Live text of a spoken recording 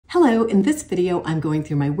Hello, in this video, I'm going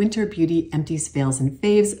through my Winter Beauty Empties, Fails, and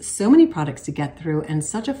Faves. So many products to get through and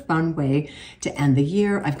such a fun way to end the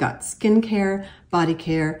year. I've got skincare, body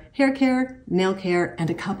care, hair care, nail care, and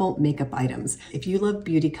a couple makeup items. If you love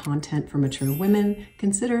beauty content for mature women,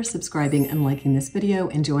 consider subscribing and liking this video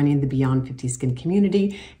and joining the Beyond 50 Skin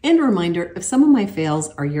community. And a reminder, if some of my fails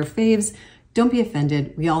are your faves, don't be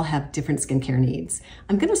offended, we all have different skincare needs.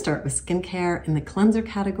 I'm gonna start with skincare in the cleanser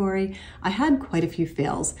category. I had quite a few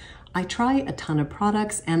fails. I try a ton of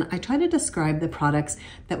products and I try to describe the products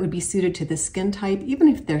that would be suited to the skin type, even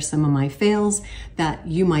if there's some of my fails that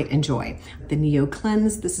you might enjoy. The Neo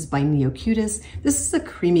Cleanse, this is by NeoCutis. This is a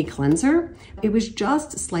creamy cleanser. It was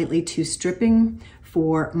just slightly too stripping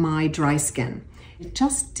for my dry skin. It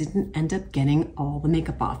just didn't end up getting all the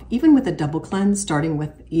makeup off, even with a double cleanse, starting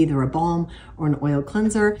with either a balm or an oil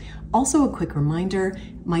cleanser. Also, a quick reminder,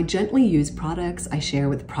 my gently used products I share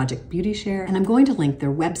with Project Beauty Share, and I'm going to link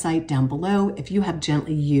their website down below. If you have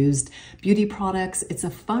gently used beauty products, it's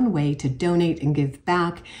a fun way to donate and give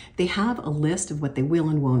back. They have a list of what they will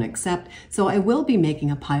and won't accept, so I will be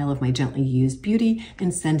making a pile of my gently used beauty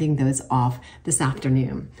and sending those off this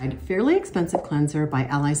afternoon. I had a fairly expensive cleanser by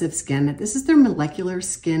Allies of Skin. This is their Molecular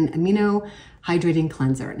Skin Amino Hydrating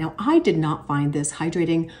Cleanser. Now, I did not find this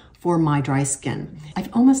hydrating for my dry skin.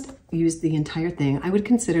 I've almost used the entire thing. I would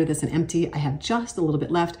consider this an empty. I have just a little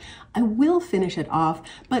bit left. I will finish it off,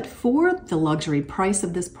 but for the luxury price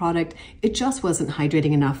of this product, it just wasn't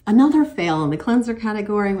hydrating enough. Another fail in the cleanser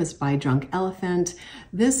category was by Drunk Elephant.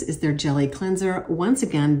 This is their jelly cleanser. Once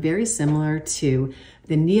again, very similar to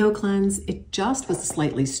the Neo Cleanse. It just was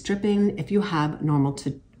slightly stripping. If you have normal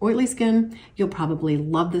to oily skin, you'll probably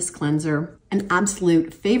love this cleanser. An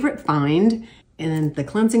absolute favorite find in the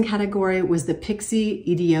cleansing category was the Pixi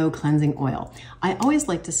EDO Cleansing Oil. I always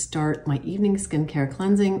like to start my evening skincare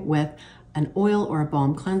cleansing with an oil or a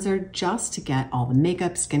balm cleanser just to get all the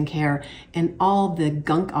makeup, skincare, and all the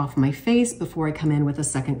gunk off my face before I come in with a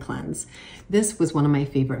second cleanse. This was one of my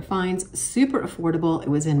favorite finds, super affordable. It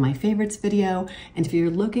was in my favorites video. And if you're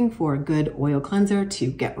looking for a good oil cleanser to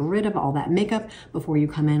get rid of all that makeup before you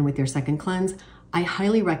come in with your second cleanse, I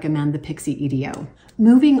highly recommend the Pixi EDO.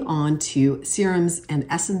 Moving on to serums and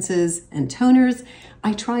essences and toners,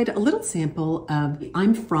 I tried a little sample of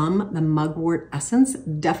I'm From the Mugwort Essence.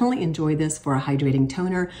 Definitely enjoy this for a hydrating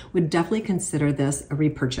toner. Would definitely consider this a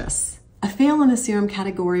repurchase. A fail in the serum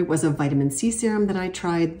category was a vitamin C serum that I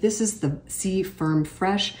tried. This is the C Firm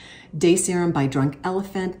Fresh Day Serum by Drunk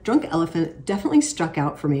Elephant. Drunk Elephant definitely struck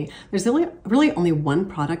out for me. There's really only one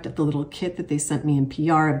product of the little kit that they sent me in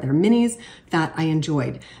PR of their minis that I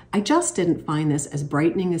enjoyed. I just didn't find this as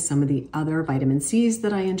brightening as some of the other vitamin C's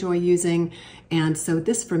that I enjoy using, and so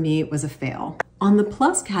this for me was a fail. On the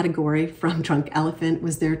plus category from Drunk Elephant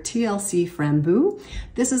was their TLC Framboos.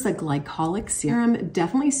 This is a glycolic serum,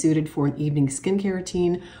 definitely suited for an evening skincare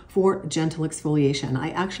routine for gentle exfoliation. I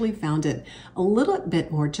actually found it a little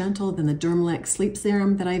bit more gentle than the Dermalect Sleep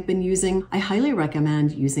Serum that I've been using. I highly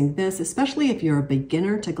recommend using this, especially if you're a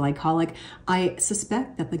beginner to glycolic. I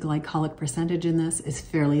suspect that the glycolic percentage in this is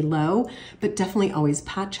fairly low, but definitely always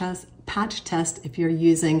patch test if you're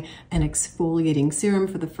using an exfoliating serum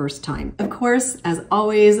for the first time. Of course, as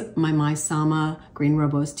always, my Maisama Green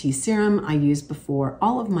Rooibos Tea Serum I use before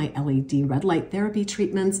all of my LED red light therapy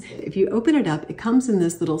treatments. If you open it up, it comes in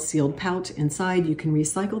this little sealed pouch inside. You can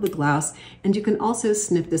recycle the glass, and you can also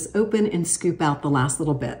snip this open and scoop out the last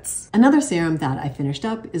little bits. Another serum that I finished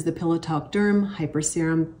up is the Pillow Talk Derm Hyper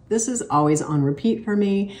Serum. This is always on repeat for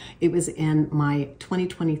me. It was in my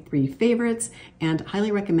 2023 favorites, and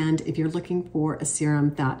highly recommend if you're looking for a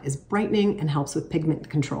serum that is brightening and helps with pigment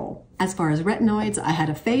control. As far as retinoids, I had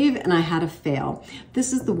a fave and I had a fail.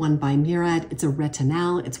 This is the one by Murad. It's a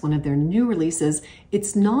retinol. It's one of their new releases.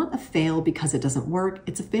 It's not a fail because it doesn't work.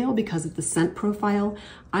 It's a fail because of the scent profile.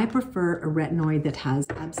 I prefer a retinoid that has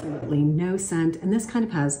absolutely no scent, and this kind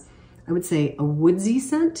of has, I would say, a woodsy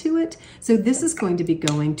scent to it. So this is going to be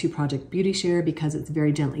going to Project Beauty Share because it's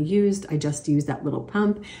very gently used. I just used that little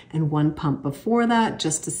pump and one pump before that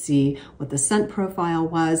just to see what the scent profile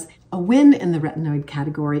was. A win in the retinoid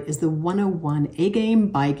category is the 101 A-Game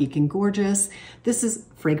by Geek and Gorgeous. This is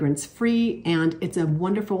fragrance free and it's a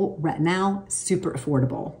wonderful retinol, super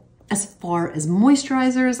affordable. As far as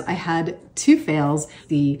moisturizers, I had two fails.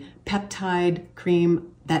 The peptide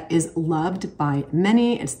cream that is loved by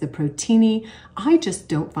many. It's the Protini. I just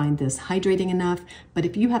don't find this hydrating enough, but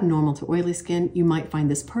if you have normal to oily skin, you might find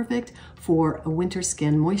this perfect for a winter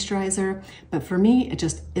skin moisturizer. But for me, it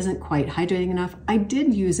just isn't quite hydrating enough. I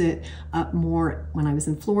did use it more when I was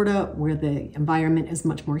in Florida, where the environment is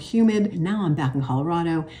much more humid. Now I'm back in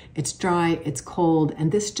Colorado. It's dry, it's cold, and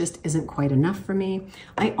this just isn't quite enough for me.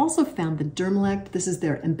 I also found the DECOLLETE. This is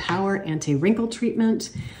their Empower Anti-Wrinkle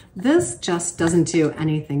Treatment. This just doesn't do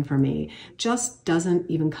anything for me. Just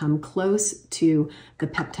doesn't even come close to the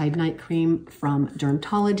Peptide Night Cream from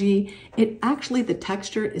Dermatology. It actually, the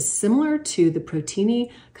texture is similar to the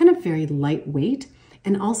Protini, kind of very lightweight.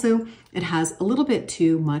 And also it has a little bit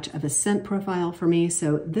too much of a scent profile for me,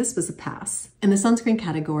 so this was a pass. In the sunscreen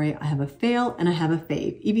category, I have a fail and I have a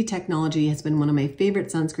fave. EV Technology has been one of my favorite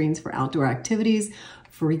sunscreens for outdoor activities.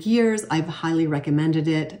 For years, I've highly recommended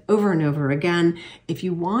it over and over again. If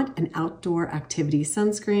you want an outdoor activity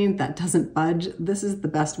sunscreen that doesn't budge, this is the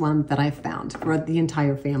best one that I've found for the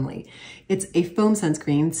entire family. It's a foam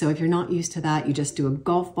sunscreen, so if you're not used to that, you just do a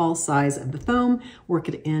golf ball size of the foam, work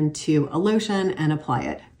it into a lotion and apply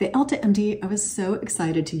it. The Elta MD, I was so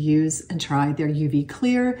excited to use and try their UV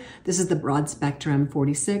Clear. This is the broad spectrum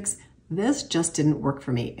 46. This just didn't work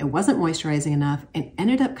for me. It wasn't moisturizing enough and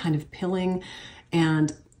ended up kind of pilling,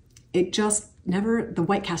 and it just never, the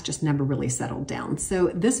white cast just never really settled down.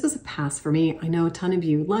 So this was a pass for me. I know a ton of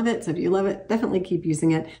you love it, so if you love it, definitely keep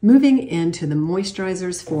using it. Moving into the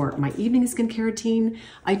moisturizers for my evening skincare routine,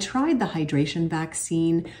 I tried the hydration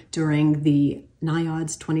vaccine during the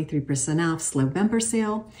NIOD's 23% off Slowbember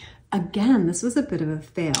sale. Again, this was a bit of a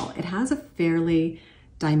fail. It has a fairly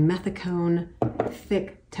dimethicone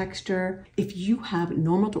thick texture. If you have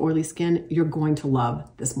normal to oily skin, you're going to love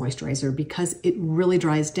this moisturizer because it really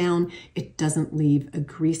dries down. It doesn't leave a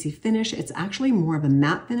greasy finish. It's actually more of a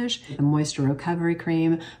matte finish. The Moisture Recovery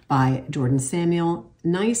Cream by Jordan Samuel.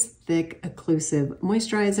 Nice, thick, occlusive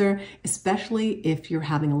moisturizer, especially if you're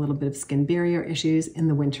having a little bit of skin barrier issues in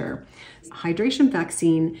the winter. Hydration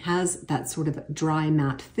Vaccine has that sort of dry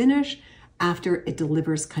matte finish after it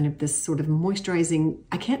delivers kind of this sort of moisturizing,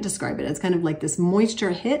 I can't describe it. It's kind of like this moisture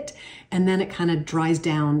hit, and then it kind of dries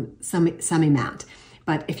down semi-matte.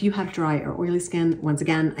 But if you have dry or oily skin, once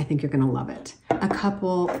again, I think you're gonna love it. A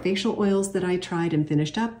couple facial oils that I tried and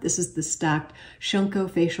finished up. This is the Stacked Shunko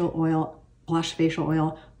Facial Oil, Blush Facial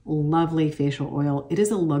Oil. Lovely facial oil. It is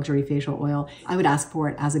a luxury facial oil. I would ask for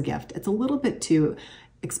it as a gift. It's a little bit too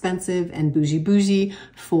expensive and bougie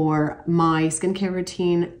for my skincare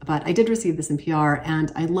routine, but I did receive this in PR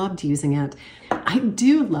and I loved using it. I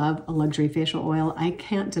do love a luxury facial oil. I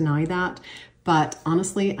can't deny that, but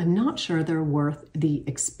honestly, I'm not sure they're worth the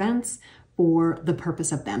expense for the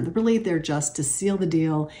purpose of them. Really, they're just to seal the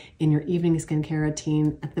deal in your evening skincare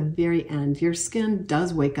routine at the very end. Your skin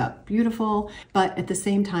does wake up beautiful, but at the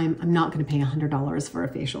same time, I'm not gonna pay $100 for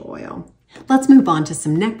a facial oil. Let's move on to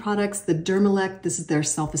some neck products. The Dermalect, this is their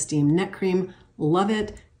Self-Esteem Neck Cream. Love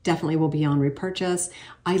it. Definitely will be on repurchase.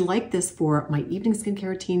 I like this for my evening skincare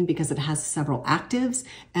routine because it has several actives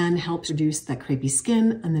and helps reduce that crepey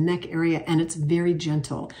skin in the neck area, and it's very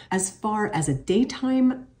gentle. As far as a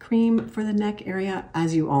daytime cream for the neck area,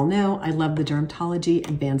 as you all know, I love the Dermatology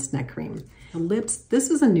Advanced Neck Cream. The lips, this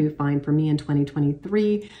was a new find for me in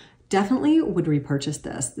 2023. Definitely would repurchase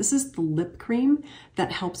this. This is the lip cream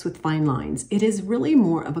that helps with fine lines. It is really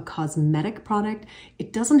more of a cosmetic product.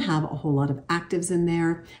 It doesn't have a whole lot of actives in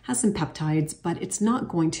there, has some peptides, but it's not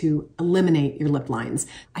going to eliminate your lip lines.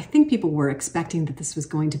 I think people were expecting that this was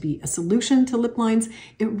going to be a solution to lip lines.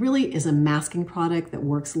 It really is a masking product that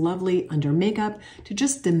works lovely under makeup to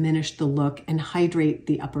just diminish the look and hydrate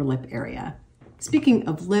the upper lip area. Speaking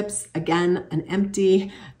of lips, again, an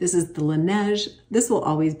Empty. This is the Laneige. This will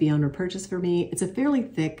always be on repurchase for me. It's a fairly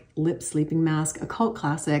thick lip sleeping mask, a cult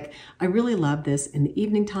classic. I really love this in the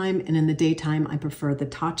evening time, and in the daytime, I prefer the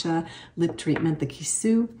Tatcha lip treatment, the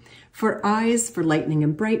Kisu. For eyes, for lightening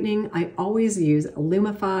and brightening, I always use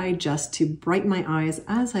Lumify just to brighten my eyes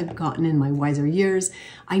as I've gotten in my wiser years.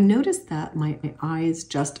 I noticed that my eyes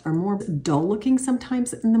just are more dull looking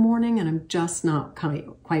sometimes in the morning, and I'm just not quite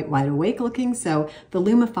wide awake looking. So the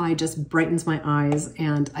Lumify just brightens my eyes,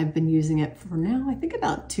 and I've been using it for now, I think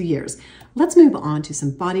about 2 years. Let's move on to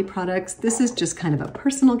some body products. This is just kind of a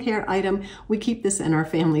personal care item. We keep this in our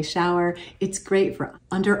family shower. It's great for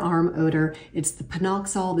underarm odor. It's the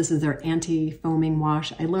Panoxol. This is their anti-foaming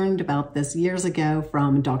wash. I learned about this years ago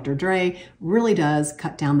from Dr. Dre. Really does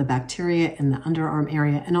cut down the bacteria in the underarm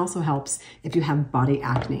area and also helps if you have body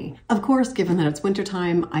acne. Of course, given that it's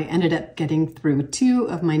wintertime, I ended up getting through 2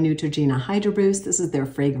 of my Neutrogena Hydro Boost. This is their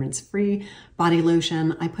fragrance-free body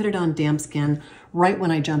lotion. I put it on damp skin right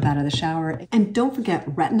when I jump out of the shower. And don't forget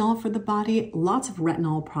retinol for the body. Lots of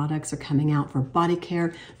retinol products are coming out for body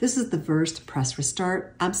care. This is the Versed Press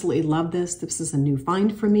Restart. Absolutely love this. This is a new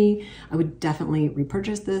find for me. I would definitely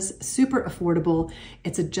repurchase this. Super affordable.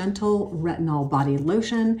 It's a gentle retinol body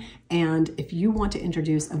lotion. And if you want to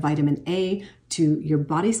introduce a vitamin A to your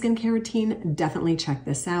body skincare routine, definitely check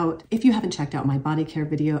this out. If you haven't checked out my body care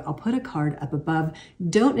video, I'll put a card up above.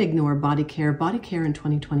 Don't ignore body care. Body care in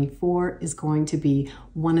 2024 is going to be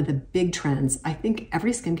one of the big trends. I think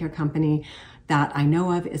every skincare company that I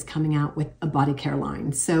know of is coming out with a body care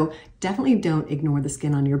line. So definitely don't ignore the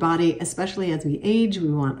skin on your body, especially as we age. We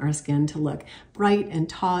want our skin to look bright and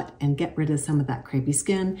taut and get rid of some of that crepey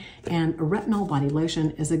skin. And a retinol body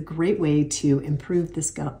lotion is a great way to improve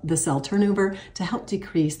the cell turnover to help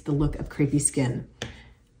decrease the look of crepey skin.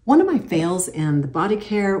 One of my fails in the body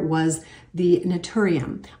care was the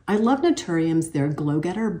Naturium. I love Naturium's, their Glow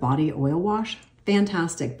Getter body oil wash.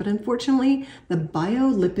 Fantastic, but unfortunately, the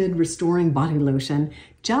Bio-Lipid Restoring Body Lotion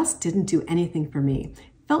just didn't do anything for me.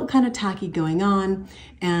 Felt kind of tacky going on,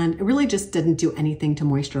 and it really just didn't do anything to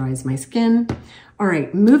moisturize my skin. All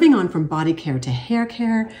right, moving on from body care to hair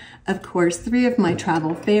care. Of course, 3 of my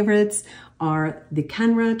travel favorites are the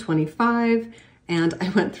Kenra 25, and I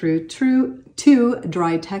went through 2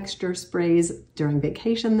 dry texture sprays during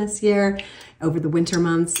vacation this year over the winter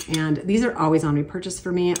months, and these are always on repurchase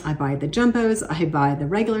for me. I buy the jumbos, I buy the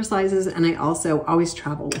regular sizes, and I also always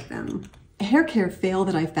travel with them. A hair care fail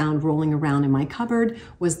that I found rolling around in my cupboard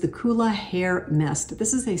was the Kula Hair Mist.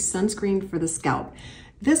 This is a sunscreen for the scalp.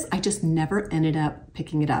 This, I just never ended up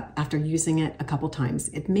picking it up after using it a couple times.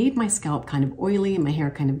 It made my scalp kind of oily and my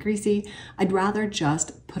hair kind of greasy. I'd rather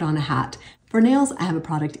just put on a hat. For nails, I have a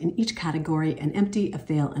product in each category, an empty, a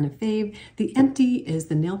fail, and a fave. The empty is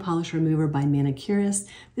the nail polish remover by Manicurist.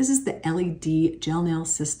 This is the LED gel nail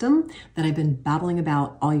system that I've been babbling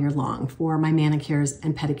about all year long for my manicures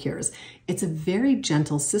and pedicures. It's a very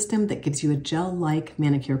gentle system that gives you a gel-like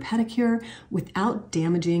manicure pedicure without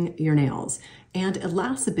damaging your nails. And it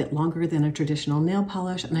lasts a bit longer than a traditional nail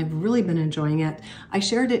polish, and I've really been enjoying it. I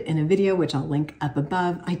shared it in a video, which I'll link up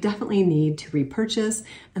above. I definitely need to repurchase,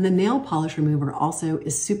 and the nail polish remover also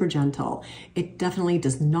is super gentle. It definitely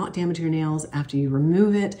does not damage your nails after you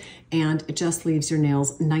remove it, and it just leaves your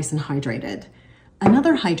nails nice and hydrated.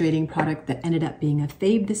 Another hydrating product that ended up being a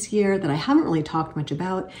fave this year that I haven't really talked much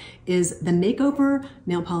about is the Makeover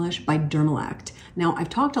Nail Polish by Dermalect. Now, I've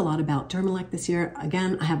talked a lot about Dermalect this year.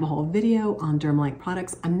 Again, I have a whole video on Dermalect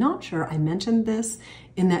products. I'm not sure I mentioned this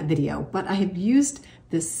in that video, but I have used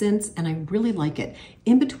this since, and I really like it.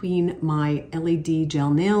 In between my LED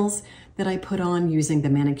gel nails that I put on using the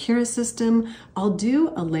Manicurist system, I'll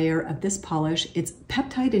do a layer of this polish. It's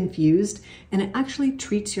peptide infused, and it actually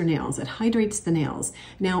treats your nails. It hydrates the nails.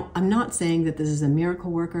 Now, I'm not saying that this is a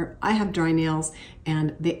miracle worker. I have dry nails,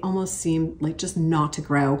 and they almost seem like just not to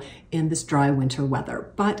grow in this dry winter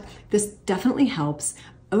weather, but this definitely helps.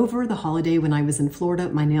 Over the holiday when I was in Florida,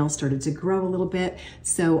 my nails started to grow a little bit,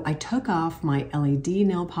 so I took off my LED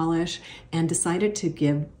nail polish and decided to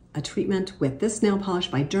give a treatment with this nail polish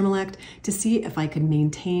by Dermalect to see if I could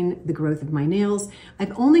maintain the growth of my nails.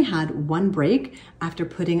 I've only had 1 break after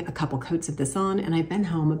putting a couple coats of this on, and I've been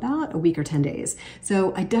home about a week or 10 days.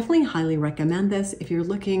 So I definitely highly recommend this if you're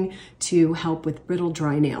looking to help with brittle,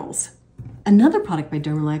 dry nails. Another product by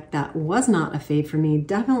Dermalect that was not a fave for me,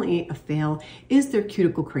 definitely a fail, is their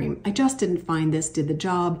cuticle cream. I just didn't find this did the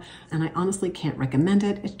job, and I honestly can't recommend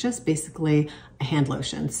it. It's just basically a hand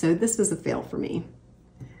lotion. So this was a fail for me.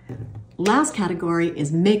 Last category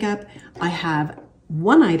is makeup. I have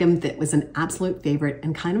 1 item that was an absolute favorite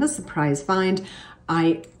and kind of a surprise find.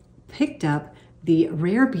 I picked up the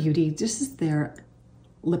Rare Beauty, this is their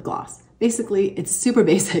lip gloss. Basically, it's super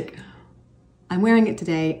basic. I'm wearing it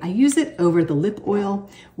today. I use it over the lip oil,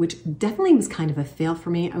 which definitely was kind of a fail for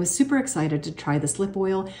me. I was super excited to try this lip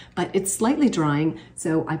oil, but it's slightly drying,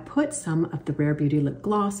 so I put some of the Rare Beauty lip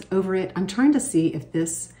gloss over it. I'm trying to see if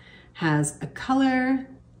this has a color.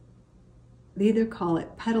 They either call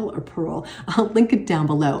it petal or pearl. I'll link it down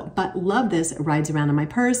below, but love this. It rides around in my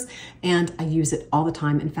purse and I use it all the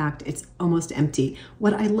time. In fact, it's almost empty.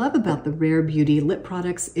 What I love about the Rare Beauty lip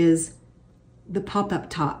products is the pop-up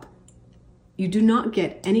top. You do not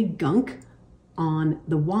get any gunk on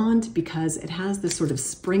the wand because it has this sort of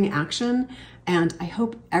spring action, and I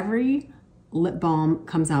hope every lip balm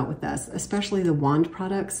comes out with this, especially the wand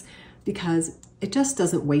products, because it just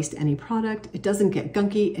doesn't waste any product. It doesn't get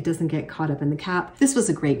gunky. It doesn't get caught up in the cap. This was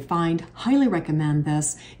a great find. Highly recommend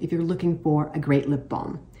this if you're looking for a great lip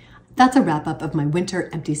balm. That's a wrap up of my winter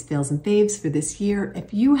empties, fails, and faves for this year.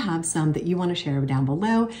 If you have some that you want to share down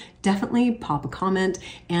below, definitely pop a comment.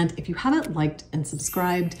 And if you haven't liked and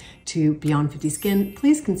subscribed to Beyond 50 Skin,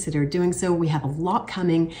 please consider doing so. We have a lot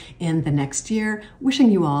coming in the next year. Wishing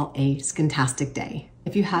you all a skintastic day.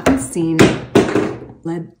 If you haven't seen,